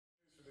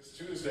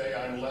Tuesday,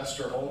 I'm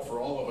Lester Holt. For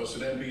all of us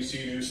at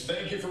NBC News,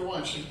 thank you for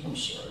watching. I'm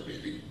sorry,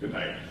 baby. Good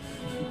night.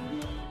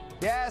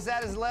 Yes,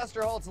 that is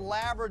Lester Holt's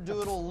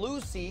Labradoodle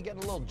Lucy getting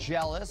a little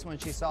jealous when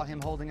she saw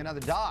him holding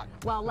another dog.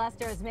 Well,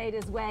 Lester has made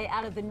his way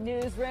out of the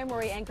newsroom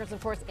where he anchors,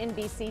 of course,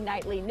 NBC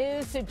Nightly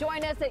News to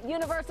join us at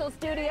Universal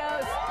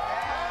Studios.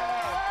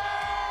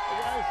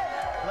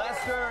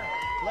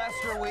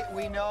 Lester,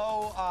 we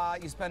know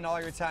you spend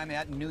all your time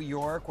at New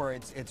York, where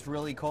it's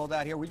really cold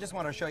out here. We just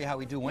want to show you how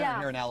we do winter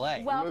here in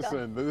L.A.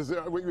 Welcome.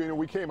 Listen,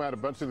 we came out, a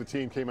bunch of the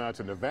team came out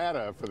to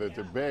Nevada for the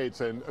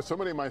debates, and so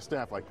many of my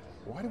staff like,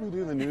 why do we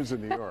do the news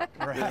in New York?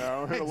 Right. You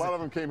know? And a lot of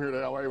them came here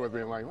to L.A. with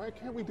me and like, why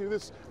can't we do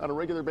this on a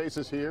regular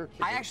basis here?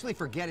 I actually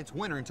forget it's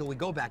winter until we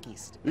go back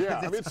east. Yeah,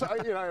 I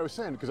mean, I was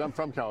saying, because I'm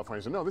from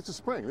California, so no, this is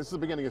spring. This is the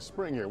beginning of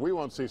spring here. We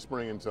won't see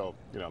spring until,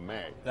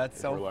 May. That's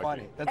so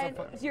funny. And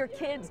your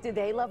kids, do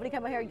they love to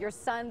come out here? Your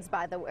sons,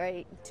 by the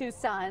way, 2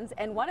 sons,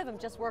 and one of them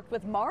just worked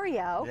with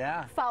Mario.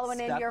 Yeah. Following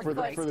in your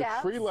footsteps. For the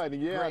tree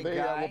lighting, yeah.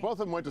 Well, both of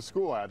them went to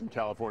school out in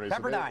California.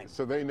 Pepperdine.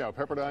 So they know.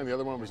 Pepperdine, the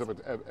other one was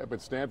up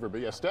at Stanford.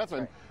 But yeah,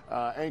 Stefan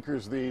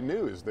anchors the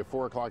news, the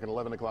 4 o'clock and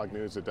 11 o'clock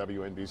news at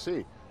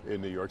WNBC in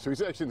New York. So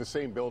he's actually in the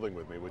same building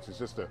with me, which is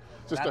just a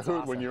hoot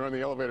awesome. when you're on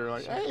the elevator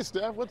like, hey,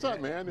 Steph, what's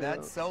up, man?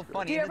 That's so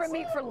funny. Do you ever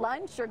meet for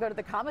lunch or go to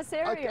the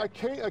commissary?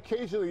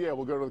 Occasionally, yeah,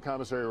 we'll go to the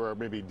commissary or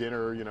maybe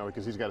dinner,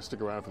 because he's got to stick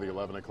around for the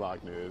 11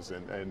 o'clock news.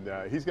 And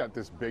he's got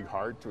this big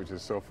heart, which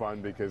is so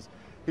fun because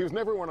he was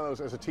never one of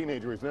those, as a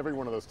teenager, he was never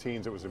one of those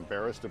teens that was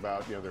embarrassed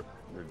about, their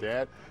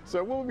dad.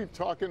 So we'll be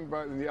talking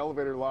about in the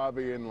elevator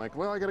lobby and like,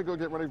 well, I got to go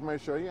get ready for my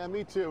show. Yeah,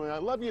 me too. And I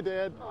love you,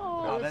 Dad.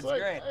 Oh, that's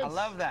great. I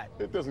love that.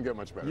 It doesn't get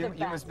much better. You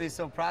must be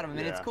so proud of him.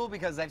 And it's cool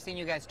because I've seen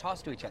you guys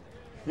toss to each other.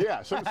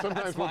 Yeah,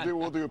 sometimes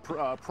we'll do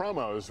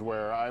promos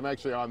where I'm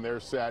actually on their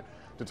set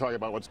to talk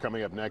about what's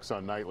coming up next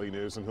on Nightly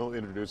News, and he'll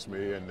introduce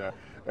me, and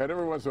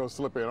every once in a while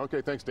slip in,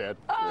 okay, thanks, Dad.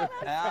 Oh, that's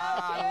so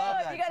I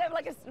love that. You got to have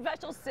like a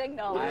special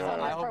signal.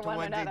 I hope to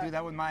one day do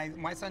that with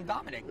my son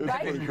Dominic.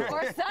 Right?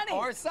 Or Sonny.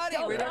 Or Sonny,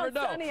 we never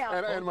know.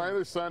 And my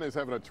other son is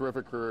having a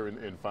terrific career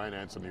in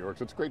finance in New York,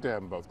 so it's great to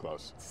have them both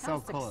close.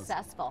 So cool.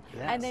 Successful.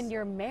 Yes. And then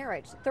your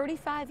marriage,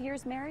 35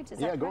 years marriage, is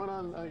that correct? Going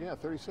on,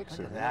 36 Look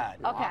soon. at that.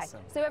 Okay,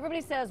 Awesome. so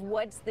everybody says,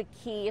 what's the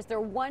key? Is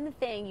there one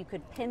thing you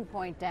could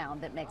pinpoint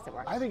down that makes it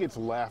work? I think it's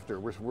laughter.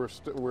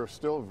 We're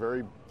still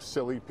very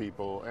silly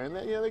people, and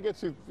they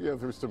get you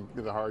through some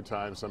the hard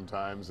times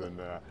sometimes,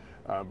 and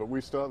but we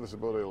still have this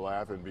ability to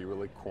laugh and be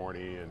really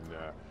corny and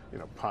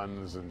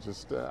puns and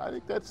just I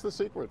think that's the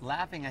secret.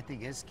 Laughing, I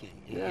think, is key.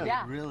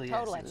 Yeah, It really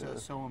totally. is.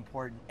 It's so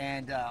important.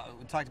 And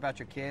we talked about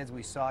your kids.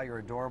 We saw your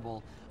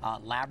adorable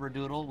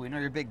Labradoodle. We know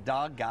you're a big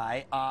dog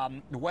guy.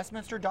 The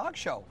Westminster Dog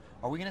Show.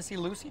 Are we going to see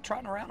Lucy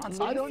trotting around on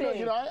stage? I don't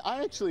know.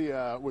 I actually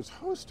was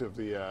host of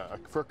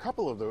for a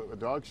couple of the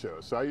dog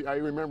shows. So I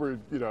remember,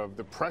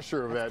 the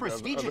pressure of that.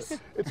 Prestigious.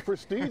 It's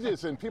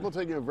prestigious, and people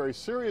take it very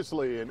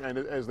seriously, and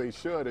as they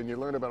should. And you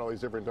learn about all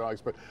these different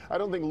dogs. But I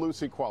don't think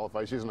Lucy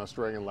qualifies. She's an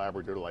Australian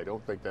Labradoodle. I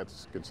don't think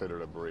that's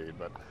considered a breed,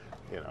 but.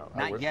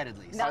 Not yet, at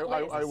least.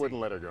 I wouldn't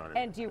let her go anywhere.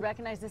 And do you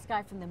recognize this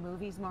guy from the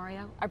movies,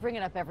 Mario? I bring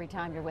it up every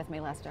time you're with me,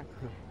 Lester.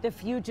 The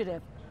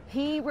Fugitive.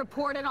 He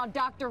reported on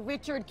Dr.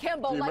 Richard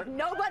Kimball like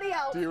nobody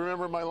else. Do you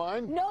remember my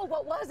line? No,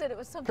 what was it? It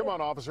was something. Come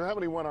on, officer. How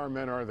many one-armed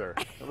men are there?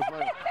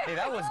 Hey,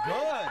 that was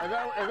good.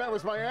 And that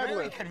was my ad-lib.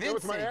 Very convincing. That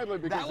was my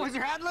ad-lib. That was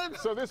your ad-lib?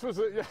 So this was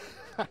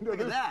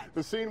Look at that.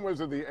 The scene was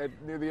near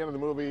the end of the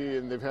movie,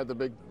 and they've had the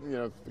big,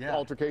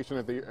 altercation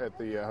at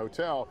the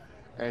hotel.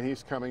 And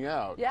he's coming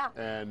out. Yeah.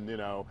 And,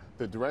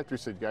 the director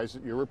said, guys,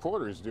 you're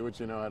reporters, do what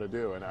you know how to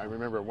do. And I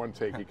remember one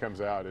take he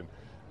comes out and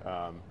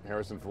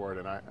Harrison Ford,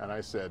 and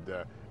I said,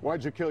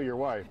 why'd you kill your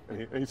wife?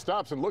 And he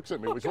stops and looks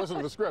at me, which wasn't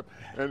in the script.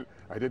 And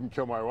I didn't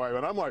kill my wife.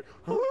 And I'm like,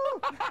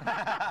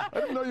 I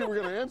didn't know you were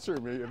going to answer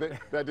me.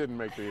 That didn't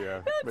make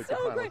the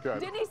final cut.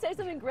 Didn't he say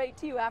something great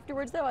to you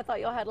afterwards, though? I thought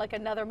y'all had like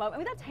another moment. I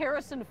mean, that's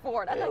Harrison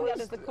Ford. I think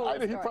that is the coolest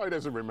story. He probably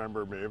doesn't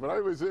remember me, but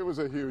it was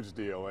a huge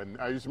deal. And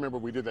I just remember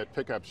we did that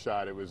pickup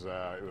shot. It was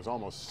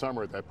almost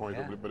summer at that point,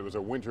 but it was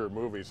a winter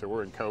movie, so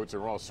we're in coats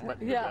and we're all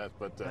sweating to death.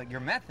 But like your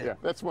method. Yeah,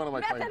 that's one of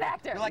my method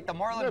actor. You're like the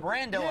Marlon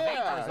Brando of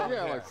actors over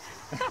there. Like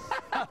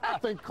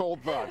think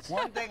cold thoughts.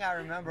 One thing I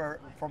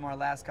remember from our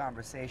last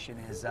conversation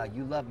is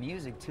you love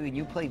music too, and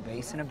you play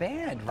bass in a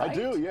band, right? I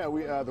do, yeah.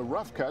 We the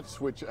Rough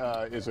Cuts, which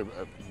is a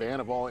band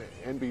of all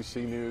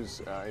NBC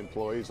News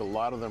employees. A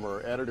lot of them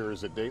are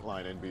editors at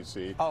Dateline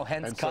NBC. Oh,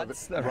 hence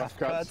Cuts, the Rough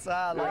Cuts.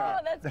 Oh,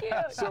 that's cute.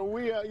 So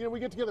we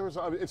get together.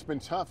 It's been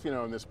tough,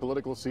 in this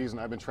political season.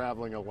 I've been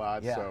traveling a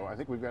lot, so I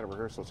think we've got a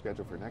rehearsal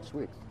scheduled for next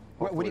week.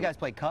 What do you guys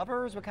play?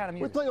 Covers? What kind of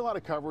music? We play a lot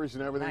of covers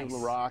and everything, Nice. a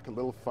little rock, a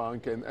little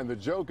funk, and the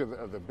joke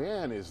of the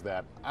band is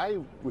that I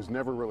was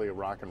never really a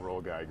rock and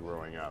roll guy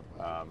growing up.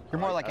 You're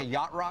more like a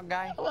yacht rock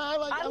guy? Well,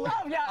 I love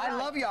yacht rock. I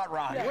love yacht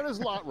rock. What is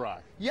lot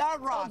rock?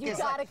 Yacht rock you is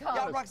gotta like, come.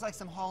 yacht rock's like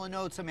some Hall &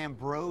 Oates, some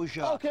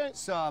Ambrosia,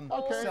 some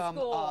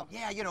school.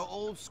 yeah, you know,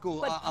 old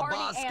school, But a party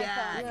Boss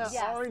anthems. Skaggs.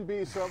 Yes.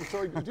 R&B. So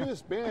you do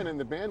this band, and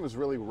the band was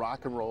really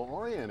rock and roll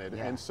oriented,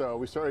 Yeah. and so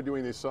we started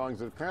doing these songs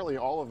that apparently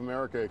all of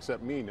America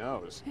except me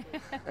knows,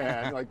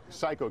 and like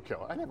Psycho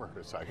Killer. I never heard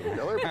of Psycho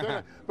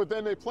Killer, but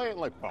then they play it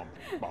like bum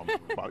bum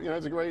bum. You know,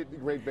 it's a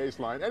great bass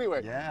line.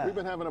 Anyway, Yeah. we've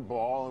been having a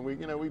ball, and we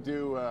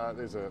do.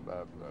 There's a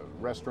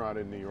restaurant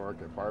in New York,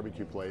 a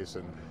barbecue place,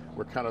 and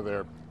we're kind of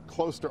there.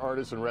 Close to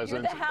artists and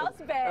residents. the house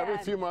band. Every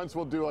few months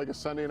we'll do like a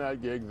Sunday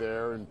night gig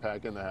there and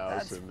pack in the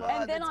house. That's and fun.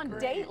 And then that's on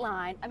great.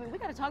 Dateline, I mean, we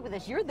got to talk about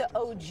this. You're the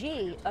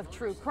OG of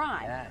true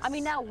crime. Yes. I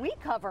mean, now we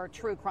cover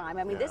true crime.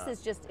 I mean, this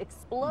has just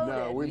exploded.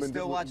 No, We We've been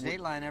still do- watch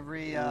Dateline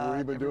every We've been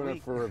every doing week.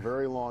 it for a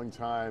very long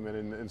time,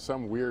 and in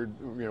some weird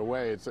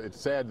way, it's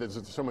sad that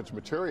there's so much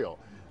material.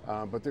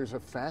 But there's a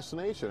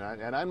fascination,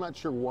 and I'm not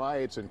sure why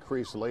it's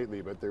increased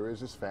lately, but there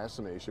is this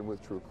fascination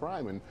with true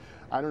crime, and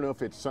I don't know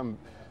if it's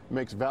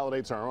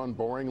validates our own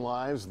boring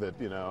lives that,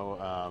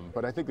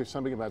 but I think there's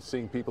something about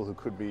seeing people who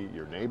could be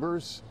your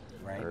neighbors,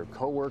 Right. or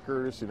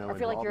coworkers, Or feel like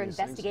involved you're in these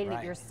things. investigating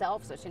Right. it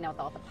yourself, so now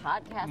with all the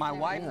podcasts. My and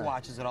wife everything.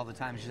 watches it all the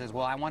time. She says,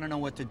 "Well, I want to know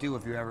what to do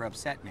if you ever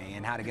upset me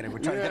and how to get it. We're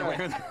trying to get away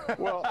with it."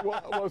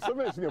 well,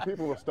 sometimes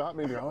people will stop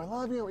me and go, "I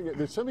love you."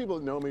 There's some people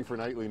that know me for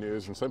nightly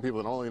news, and some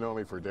people that only know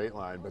me for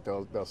Dateline, but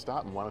they'll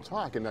stop and want to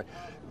talk. And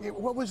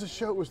what was the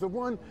show? It was the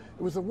one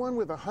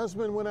where the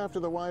husband went after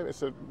the wife. I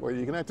said, "Well,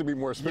 you're gonna have to be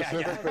more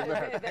specific than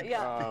that."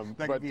 Yeah.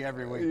 That could be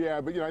every week.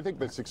 Yeah, but I think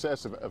the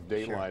success of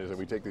Dateline is that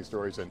we take these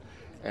stories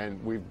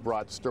and we've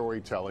brought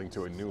storytelling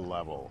to a new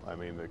level. I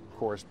mean, the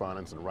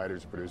correspondents and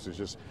writers and producers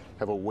just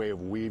have a way of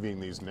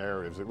weaving these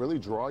narratives that really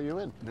draw you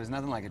in. There's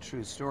nothing like a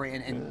true story,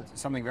 and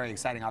something very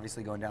exciting,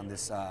 obviously, going down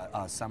this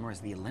summer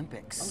is the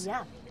Olympics. Oh,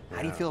 yeah.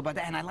 How do you feel about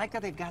that? And I like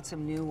that they've got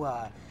some new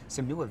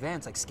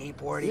events like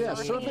skateboarding. Yeah,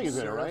 surfing is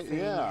in it, right? surfing,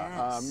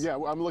 Yeah, yes. yeah.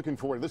 I'm looking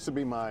forward. This will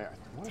be my. I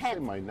wanna say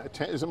 10th. my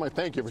 10th. Is it my?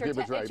 Thank you for It's your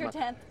giving it right. it's your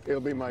 10th. It'll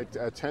be my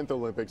 10th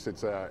Olympics.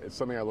 It's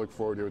something I look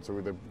forward to. It's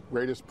the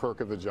greatest perk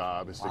of the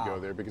job is to go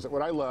there, because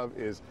what I love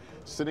is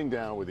sitting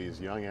down with these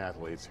young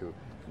athletes who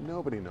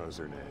nobody knows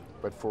their name,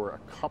 but for a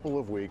couple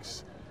of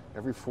weeks,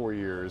 every 4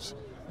 years,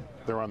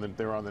 they're on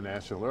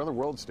the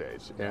world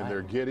stage, and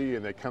they're giddy,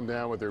 and they come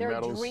down with their They're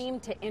medals. a dream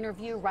to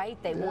interview, right?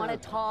 They want to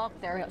talk.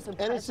 They're so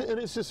And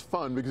it's just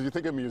fun because you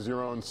think of them as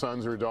your own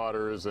sons or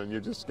daughters, and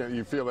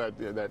you feel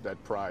that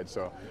pride.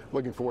 So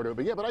looking forward to it.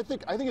 But yeah,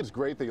 I think it's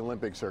great the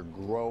Olympics are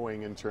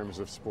growing in terms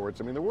of sports.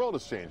 I mean, the world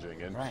is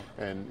changing,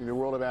 and the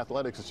world of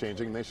athletics is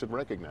changing, and they should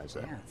recognize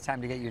that. Yeah, it's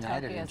time to get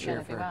united and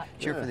cheer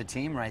for the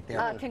team right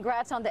there.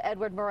 Congrats on the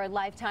Edward Murray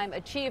Lifetime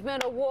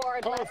Achievement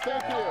Award. Oh,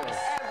 thank you.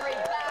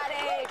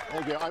 Everybody.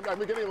 Thank you. I've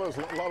been getting a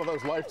lot of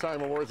those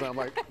lifetime awards, and I'm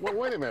like, well,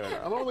 wait a minute.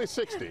 I'm only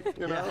 60.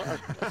 You know.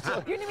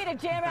 You need me to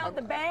jam out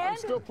the band? I'm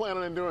still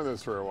planning on doing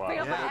this for a while. Bring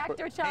up my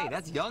actor chops. Hey,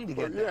 that's young to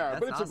get that. Yeah, That's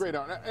but it's awesome. a great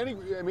honor.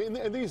 I mean,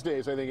 in these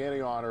days, I think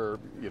any honor,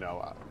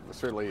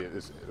 certainly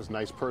is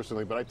nice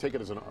personally, but I take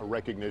it as a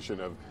recognition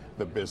of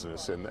the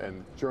business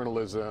and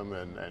journalism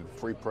and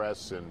free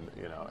press, and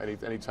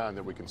any time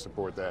that we can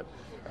support that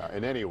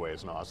in any way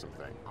is an awesome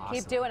thing. Awesome.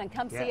 Keep doing and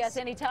come see us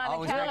anytime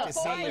Always in great to see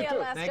California, you.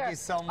 Lester. Thank you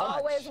so much.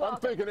 Always I'm welcome.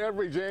 thinking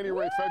every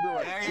January,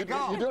 February. There you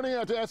go. You don't even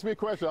have to ask me a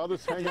question. I'll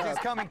just hang out.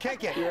 Just come and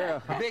kick it.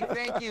 Yeah. A big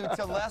thank you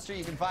to Lester.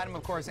 You can find him,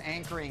 of course,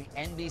 anchoring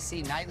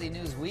NBC Nightly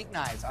News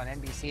weeknights on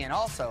NBC and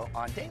also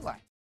on Dateline.